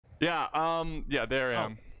Yeah, there I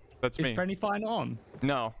am. That's Is me. friendly fire not on?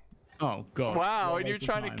 No. Oh god. Wow, What a and you're waste of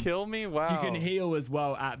trying time. to kill me? Wow. You can heal as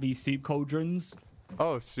well at these soup cauldrons.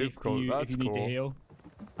 Oh, soup cold. That's if you cool. need to heal.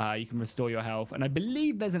 You can restore your health. And I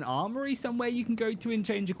believe there's an armory somewhere you can go to and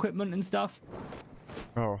change equipment and stuff.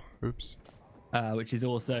 Oh, oops. Which is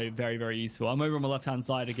also very, very useful. I'm over on my left-hand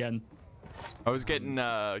side again. I was getting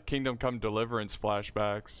Kingdom Come Deliverance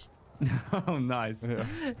flashbacks. Oh, nice.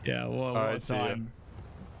 Yeah, what a time.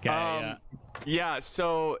 Okay, yeah,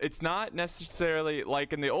 so it's not necessarily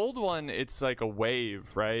like in the old one, it's like a wave,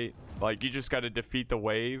 right? Like you just got to defeat the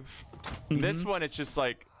wave. This one, it's just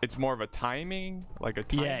like it's more of a timing, like a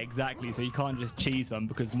time. Yeah, exactly. So you can't just cheese them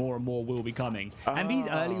because more and more will be coming. And these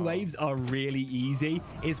early waves are really easy.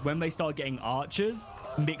 It's when they start getting archers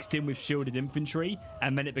mixed in with shielded infantry,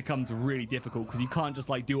 and then it becomes really difficult because you can't just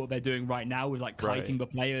like do what they're doing right now with like kiting the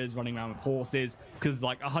players, running around with horses, because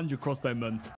like 100 crossbowmen